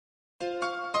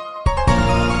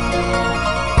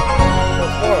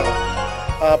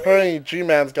Apparently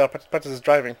G-Man's got to practice his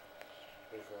driving.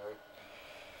 Okay.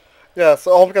 Yeah,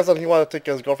 so all because he wanted to take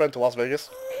his girlfriend to Las Vegas.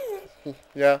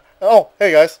 Yeah. Oh,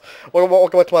 hey guys.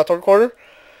 Welcome back to my talk corner.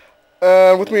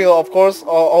 And with me, of course,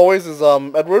 always is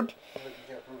Edward. You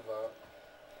can't prove that.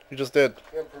 You just did.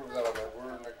 You can't prove that on that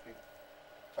word.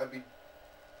 I'd be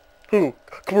Who?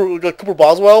 Cooper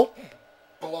Boswell?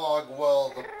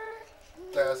 Blogwell, the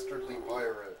dastardly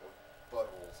pirate of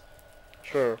buttholes.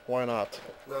 Sure, why not?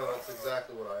 No, that's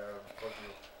exactly what I am. Fuck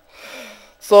you.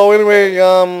 So anyway,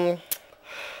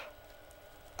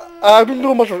 I've been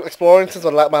doing much exploring since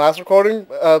my last recording,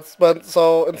 but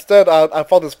so instead I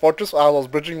found this fortress. I was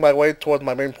bridging my way towards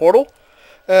my main portal,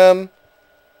 and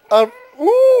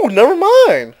ooh, never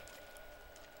mind.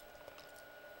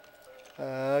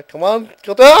 Come on,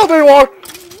 go down. Ah, there you are.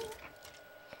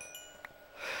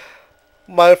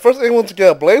 My first aim was to get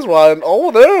a blaze rod, and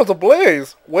oh, there's a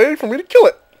blaze waiting for me to kill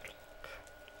it.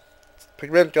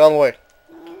 Pigman, get out of the way.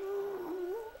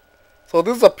 So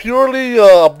this is a purely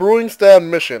brewing stand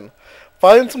mission.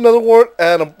 Find some nether wart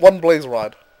and one blaze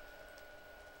rod.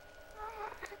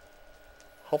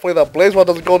 Hopefully that blaze rod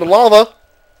doesn't go into lava.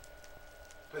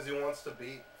 Because he wants to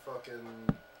beat fucking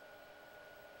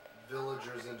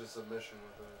villagers into submission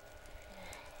with it.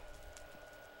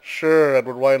 Sure,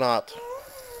 Edward, why not?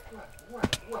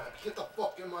 What? Get the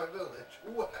fuck in my village.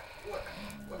 What?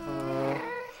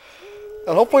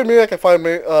 And hopefully maybe I can find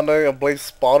a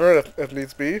blaze spawner if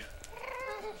needs be.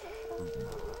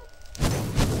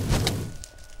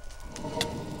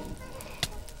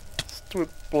 Stupid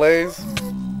blaze.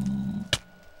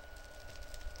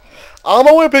 On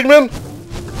my way, pigman!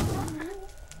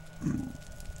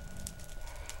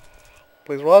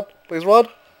 Blaze rod? Blaze rod?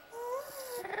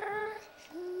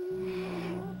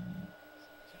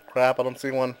 Crap, I don't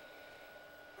see one.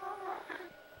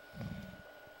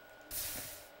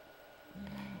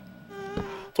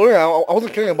 So yeah, I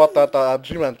wasn't kidding about that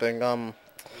G-Man thing. Okay.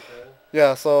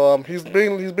 Yeah. So he's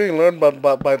being learned by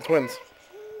the twins.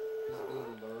 He's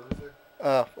being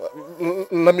learned?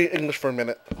 Let me English for a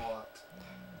minute. Taught.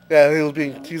 Yeah,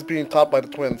 he's being taught by the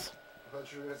twins. I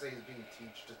thought you were gonna say he's being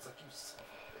teached. It's like, you son of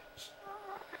a bitch.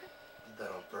 Did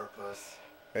that on purpose.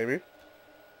 Maybe.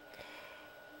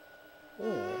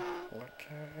 Oh,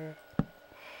 okay.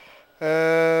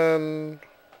 And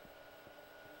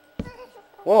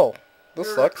whoa,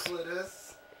 this sucks.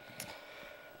 Heraclitus.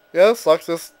 Yeah, this sucks.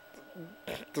 This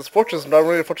fortress is not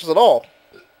really a fortress at all.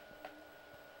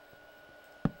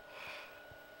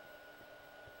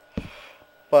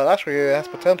 But actually, it has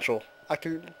potential.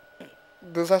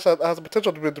 This has the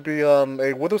potential to be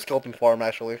a wither skeleton farm,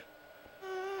 actually.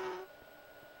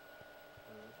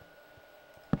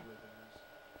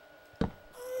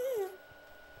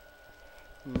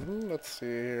 Let's see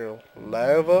here.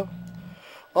 Lava.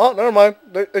 Oh, never mind.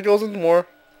 It goes into more.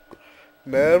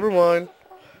 Never mind.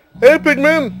 Hey,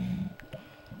 pigman!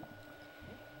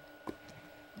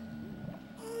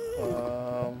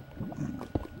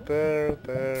 There.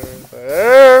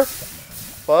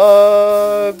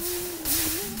 Bud.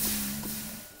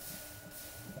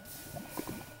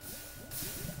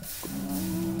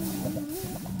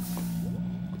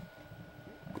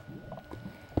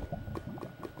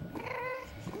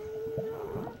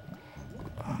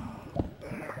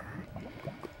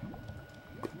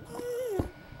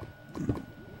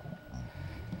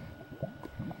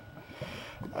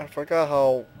 I forgot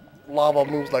how lava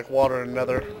moves like water in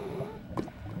Nether. Yeah,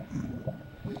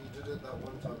 you did it that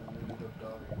one time and you ended up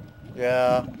dying.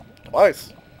 Yeah,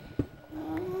 twice.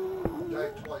 You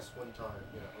died twice one time.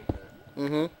 Yeah,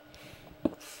 okay.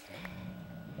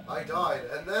 I died,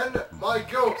 and then my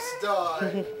ghost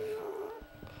died!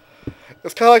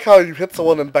 It's kind of like how you hit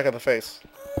someone in the back of the face.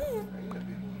 I can hit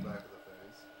people in the back of the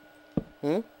face.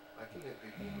 I can hit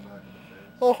people in the back of the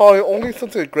face. Oh, Holly, only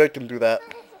Sensei Greg can do that.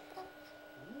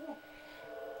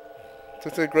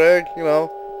 Sensei Greg, you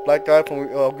know, black guy from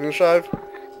Goonshive. It's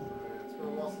been a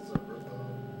while since I've heard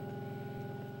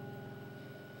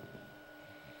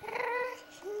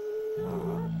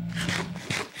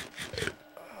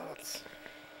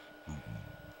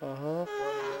Uh-huh.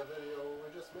 Video, we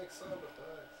just make sound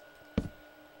effects.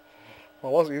 I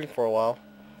was eating for a while.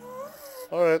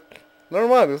 Alright. Never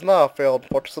mind, it's not a failed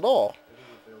fortress at all. It is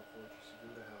a failed fortress. Go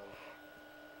to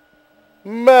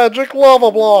hell. Magic lava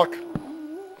block!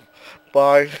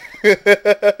 Bye.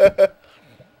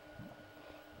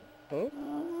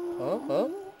 Huh?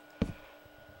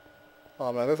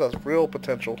 Oh man, this has real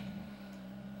potential.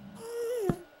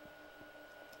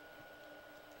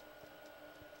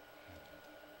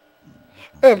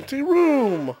 Empty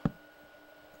room!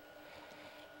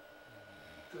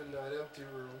 Good night, empty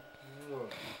room.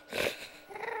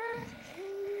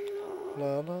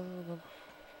 La, la, la.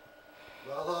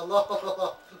 La la la la la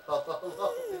la la.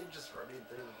 They just running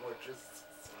through the fortress.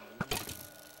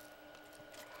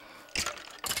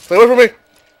 Stay away from me!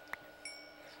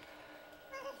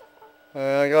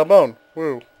 I got a bone.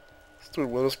 Woo. Stupid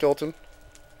wither skeleton.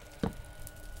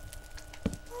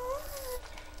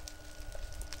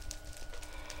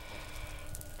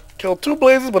 Killed 2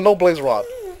 blazes, but no blaze rod.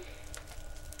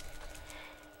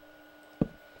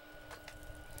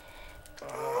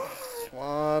 Come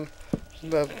on.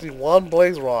 That's the 1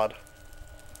 blaze rod.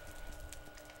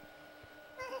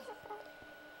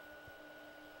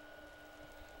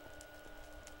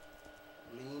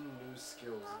 Lean new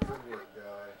skills. Good work,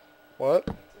 guy. What?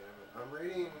 Damn it. I'm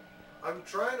reading. I'm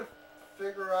trying to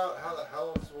figure out how the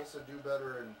hell I'm supposed to do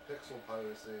better in pixel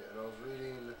piracy, and I was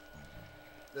reading.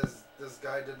 This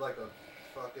guy did like a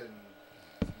fucking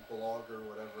blog or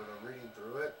whatever, and I'm reading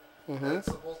through it. Mm-hmm. And it's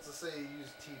supposed to say you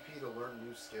use TP to learn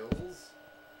new skills,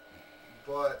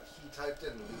 but he typed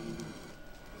in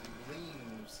lean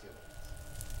new skills.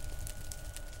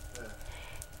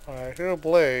 Yeah. Alright, here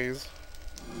blaze.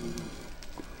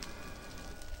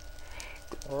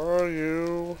 Where are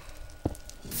you?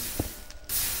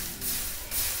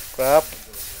 Crap.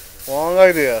 Wrong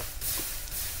idea.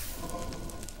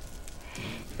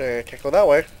 Okay, can't go that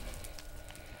way.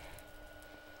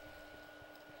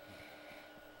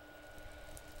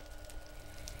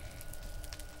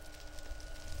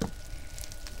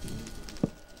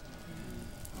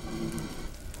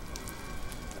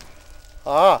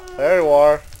 Ah, there you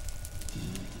are.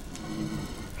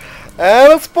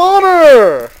 And a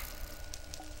spawner!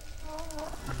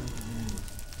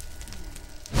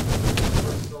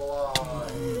 First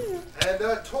alive. And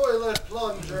a toilet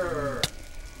plunger.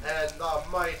 And the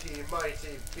mighty,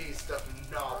 mighty beast of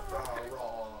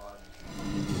Navaron.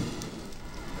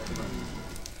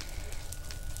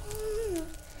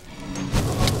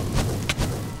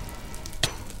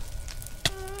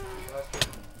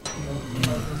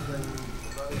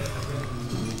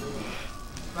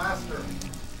 Faster.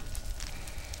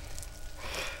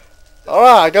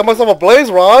 Alright, I got myself a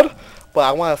blaze rod, but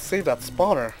I want to save that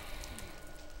spawner.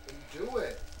 Do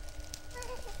it.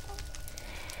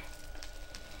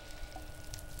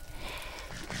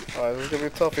 Alright, this is gonna be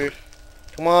toughy.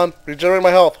 Come on, regenerate my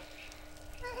health.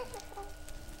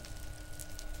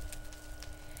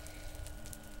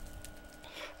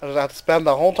 I just have to spam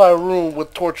the whole entire room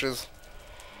with torches.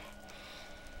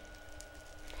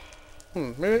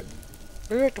 Maybe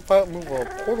I can move a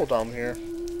portal down here.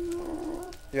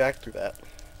 Yeah, I can do that.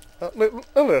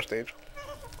 Another stage.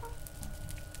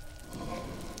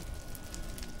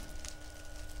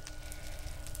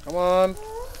 Come on.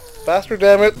 Faster,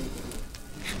 damn it.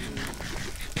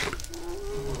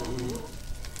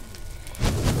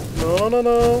 No, no,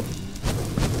 no.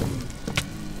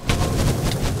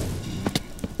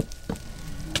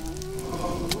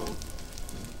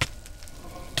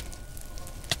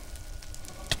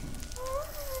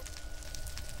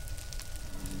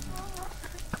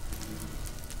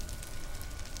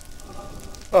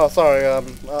 Oh, sorry, I'm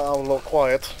a little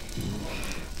quiet.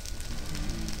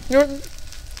 You're...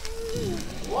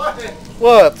 What?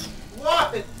 What?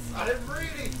 What? I'm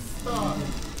reading stuff.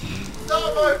 It's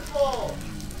not my fault.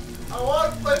 I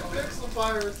want to play pixel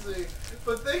piracy,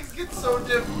 but things get so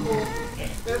difficult.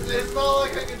 It's not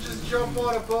like I can just jump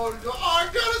on a boat and go, oh, I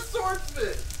got a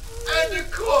swordsmith and a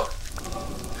cook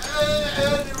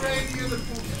and a radio that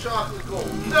poops chocolate gold.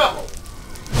 No.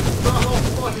 It's not all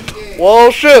fun and games.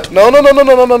 Whoa, shit! No, no, no, no,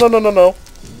 no, no, no, no, no, no, no.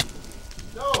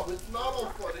 No, it's not all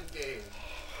fun and games.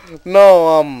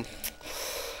 No,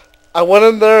 I went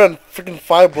in there and freaking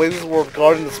 5 blazes were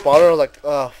guarding the spawner. I was like,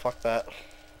 oh, fuck that.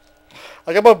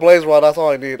 I got my blaze rod, that's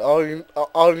all I need. All you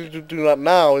need to do right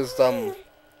now is,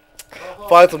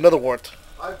 find some nether wart.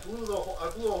 I blew a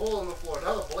hole in the floor.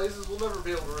 Now the blazes will never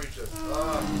be able to reach us.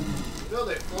 You know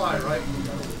they fly, right?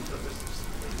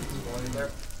 There.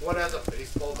 One has a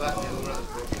baseball bat, the other one has a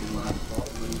broken glass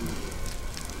bottle.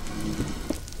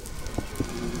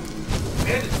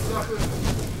 And it's suckers.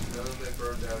 None of them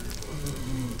burn down your boat.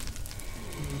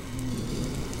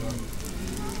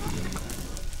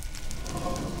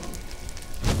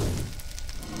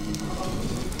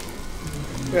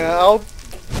 Yeah, I'll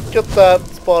get that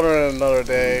spawner in another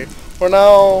day. For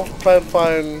now, try and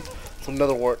find some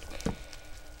nether wart.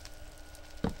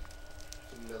 Some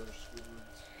nether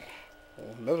squidwards.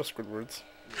 Oh, nether squidwards.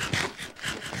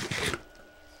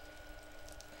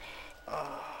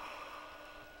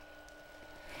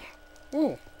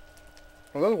 Ooh.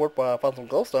 Another wart, but I found some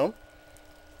glowstone.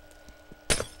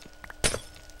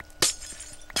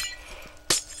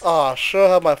 Ah, should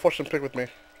have my fortune pick with me.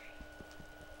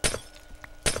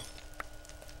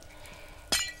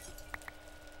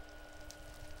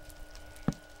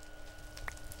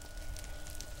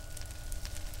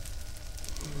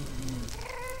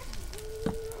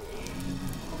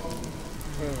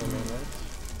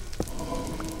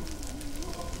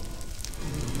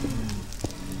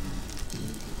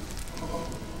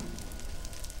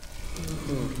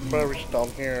 try to reach down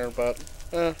here, but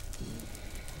Alright.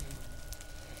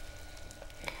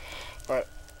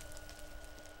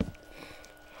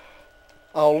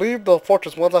 I'll leave the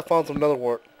fortress once I find some nether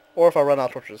wart, or if I run out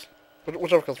of torches.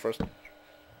 Whichever comes first. Yes.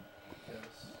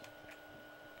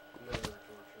 Nether torches.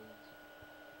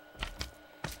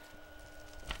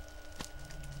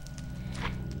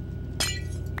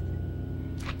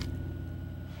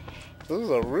 This is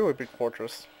a really big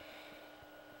fortress.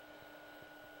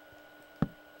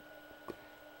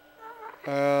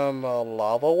 And a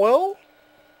lava well?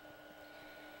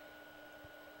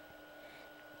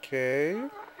 Okay.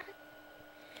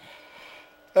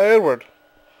 Hey, Edward.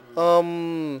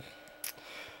 You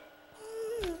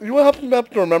would happen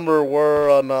to remember where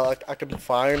I can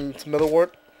find some nether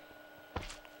wart?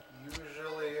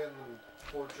 Usually in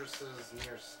fortresses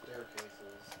near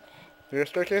staircases. Near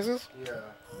staircases? Yeah.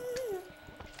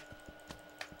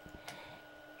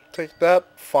 Take that,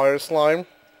 fire slime.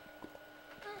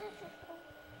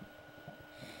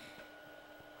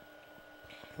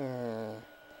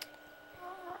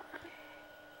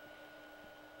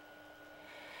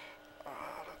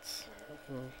 Let's see.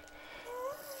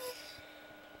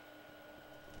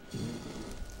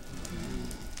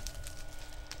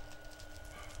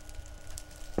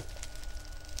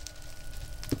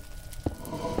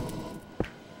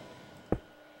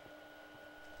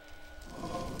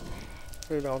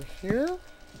 Go down here.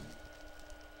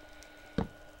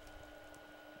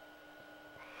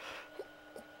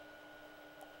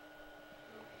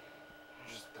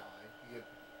 Just die. You get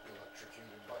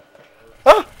electrocuted by fire.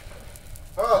 Ah!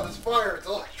 Oh, this fire, it's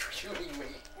electrocuting me.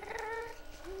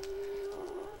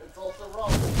 It's also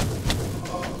wrong.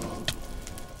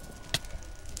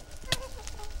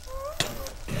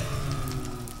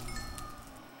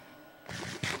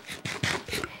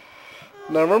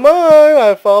 Never mind,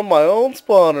 I found my own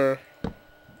spawner.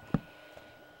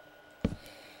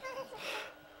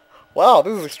 Wow,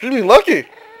 this is extremely lucky.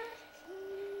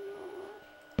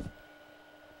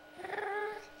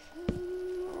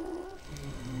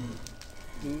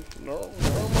 No,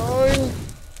 never mind.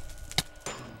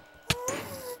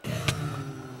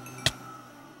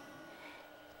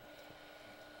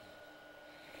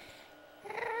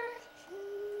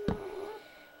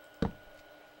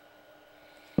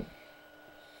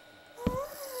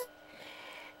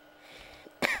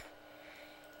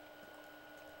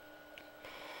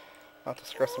 I have to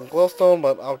scratch some glowstone,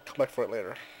 but I'll come back for it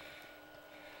later.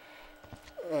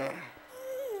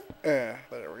 There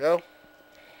we go.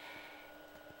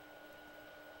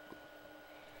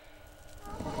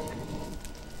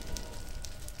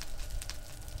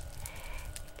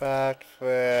 Back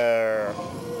there.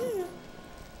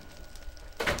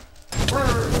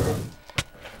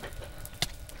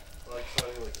 Like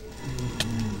sounding like me.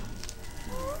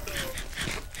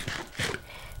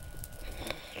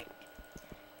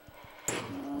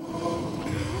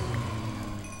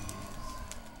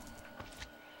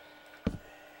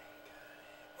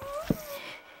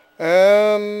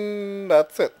 And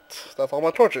that's it. That's all my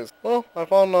torches. Well, I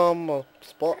found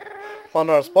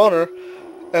found our spawner,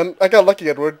 and I got lucky,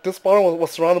 Edward. This spawner was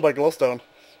surrounded by glowstone.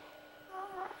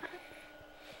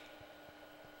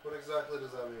 What exactly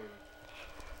does that mean?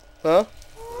 Huh?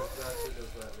 What exactly does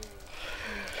that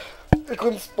mean? It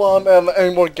couldn't spawn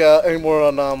any more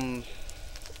on That'd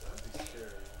be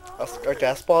scary. a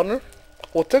gas spawner.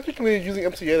 Well, technically, using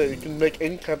MC8, you can make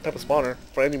any type of spawner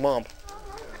for any mob.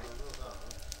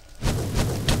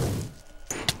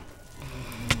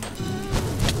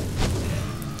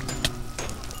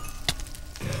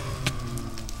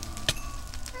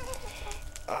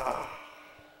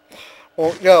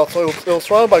 Well, yeah, so it was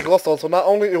surrounded by glowstone, so not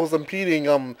only it was impeding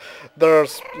their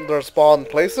spawn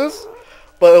places,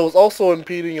 but it was also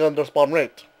impeding their spawn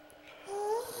rate.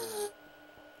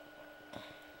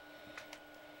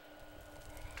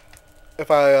 If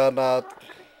I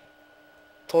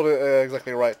told it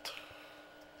exactly right.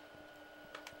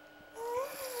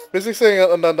 Basically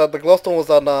saying that the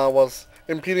glowstone was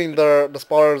impeding the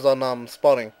spawners on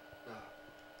spawning.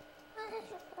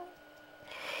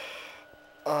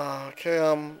 Okay,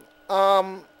 I'm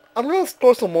gonna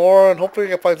explore some more and hopefully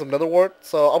I can find some nether wart,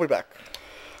 so I'll be back.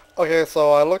 Okay,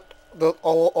 so I looked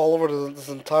all over this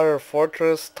entire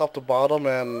fortress, top to bottom,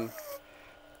 and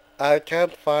I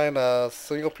can't find a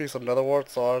single piece of nether wart,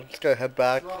 so I'm just gonna head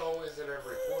back. It's not always in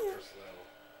every fortress,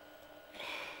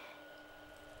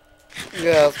 though.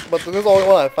 Yes, but this is the only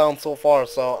one I found so far,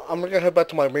 so I'm gonna head back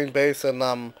to my main base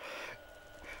and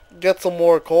get some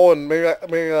more coal, and maybe I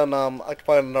can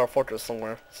find another fortress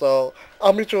somewhere. So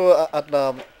I'll meet you at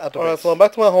the base. Alright, so I'm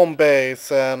back to my home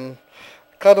base, and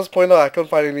kind of disappointed I couldn't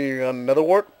find any nether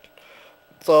wart.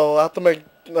 So I have to make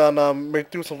and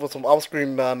make do some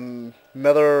off-screen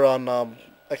Nether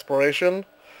exploration.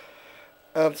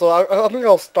 And so I think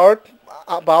I'll start,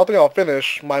 but I don't think I'll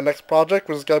finish my next project,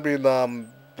 which is gonna be the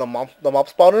mob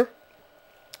spawner.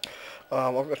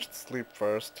 I should sleep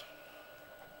first.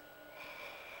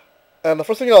 And the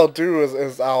first thing I'll do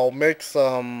is I'll make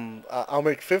 15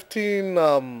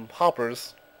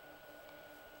 hoppers.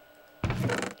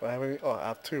 Do I have any? Oh, I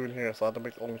have 2 in here, so I have to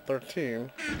make only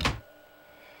 13.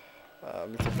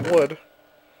 Need some wood.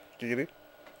 Giggity.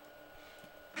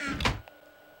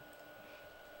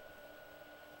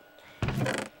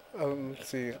 Let's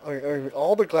see. I mean,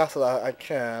 all the glass that I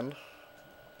can.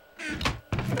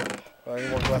 Any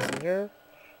more glass in here?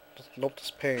 Nope,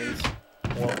 just panes.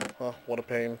 Well, what a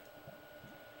pain.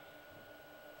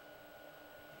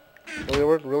 Really,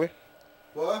 Edward? Really?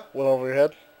 What? Went over your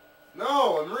head?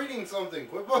 No, I'm reading something.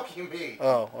 Quit bugging me.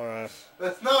 Oh, alright.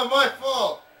 That's not my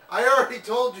fault. I already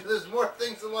told you there's more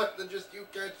things in life than just you,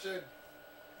 Kenshin.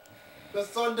 The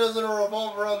sun doesn't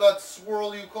revolve around that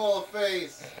swirl you call a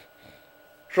face.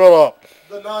 Shut up!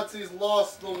 The Nazis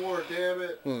lost the war, damn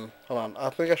it. Hold on. I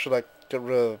think I should, like, get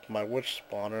rid of my witch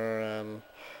spawner and...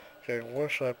 Okay, where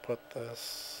should I put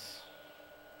this?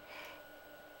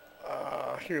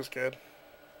 Here's good.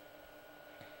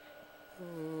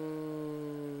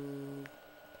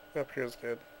 Up here's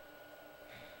good.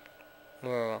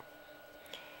 No.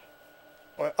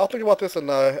 I'll think about this and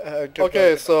get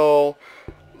okay, so...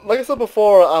 Like I said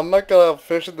before, I'm not gonna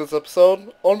finish this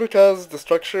episode, only because the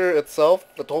structure itself,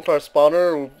 the whole entire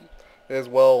spawner, is,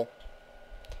 well,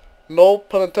 no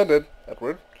pun intended,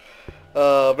 Edward,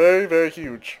 very, very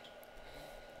huge.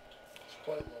 It's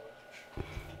quite large.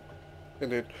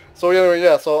 Indeed. So anyway,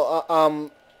 yeah, so,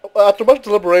 after much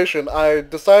deliberation, I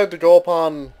decided to go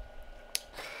upon,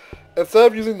 instead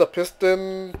of using the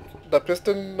piston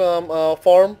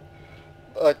farm,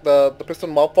 like the piston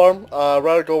mob farm, I'd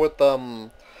rather go with,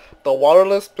 the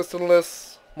waterless,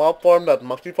 pistonless mob farm that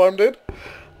Monkey Farm did.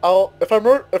 If I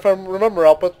remember,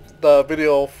 I'll put the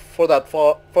video for that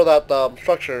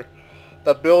structure,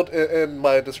 that build in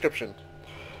my description.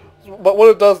 But what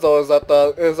it does though is that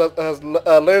it has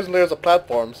layers and layers of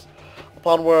platforms,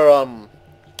 upon where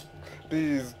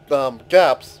these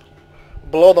gaps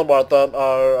below them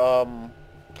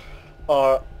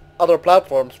are other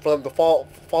platforms for them to fall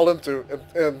into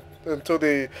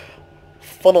the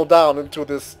funnel down into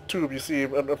this tube you see in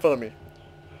front of me.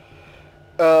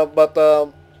 But I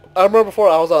remember before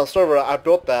I was on a server, I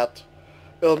built that.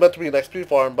 It was meant to be an XP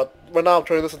farm, but right now I'm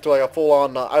turning this into like a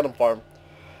full-on item farm.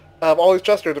 I have all these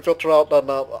chests here to filter out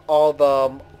all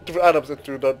the different items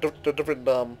into the different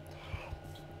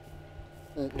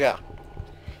yeah.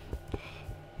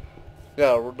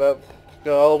 Yeah, that.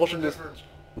 Yeah, I was watching this.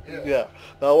 Yeah.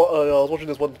 Now I was watching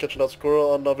this one Kenshin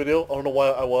Asakura on the video. I don't know why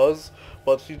I was,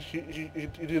 but he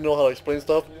didn't know how to explain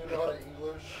stuff. You didn't know how to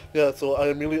English? Yeah, so I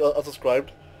immediately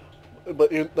unsubscribed. But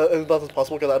that's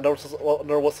impossible because I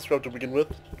never was subscribed to begin with.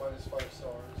 -5 stars.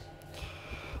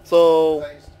 So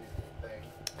That used to be the thing.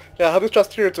 yeah, I have this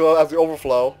chest here to as the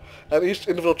overflow, and each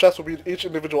individual chest will be each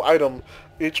individual item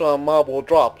each mob will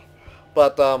drop.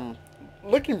 But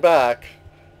looking back,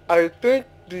 I think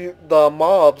the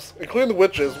mobs, including the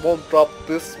witches, won't drop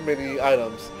this many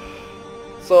items.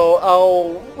 So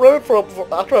I'll run it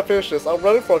after I finish this. I'll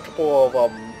run it for a couple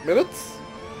of minutes.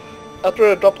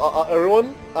 After I drop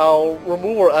everyone, I'll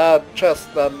remove or add chests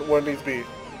where it needs to be.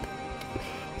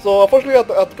 So unfortunately, I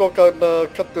have to go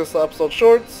cut this episode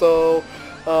short. So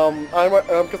I'm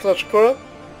Kenshin Asakura,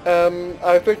 and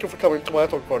I thank you for coming to my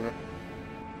Otaku Corner.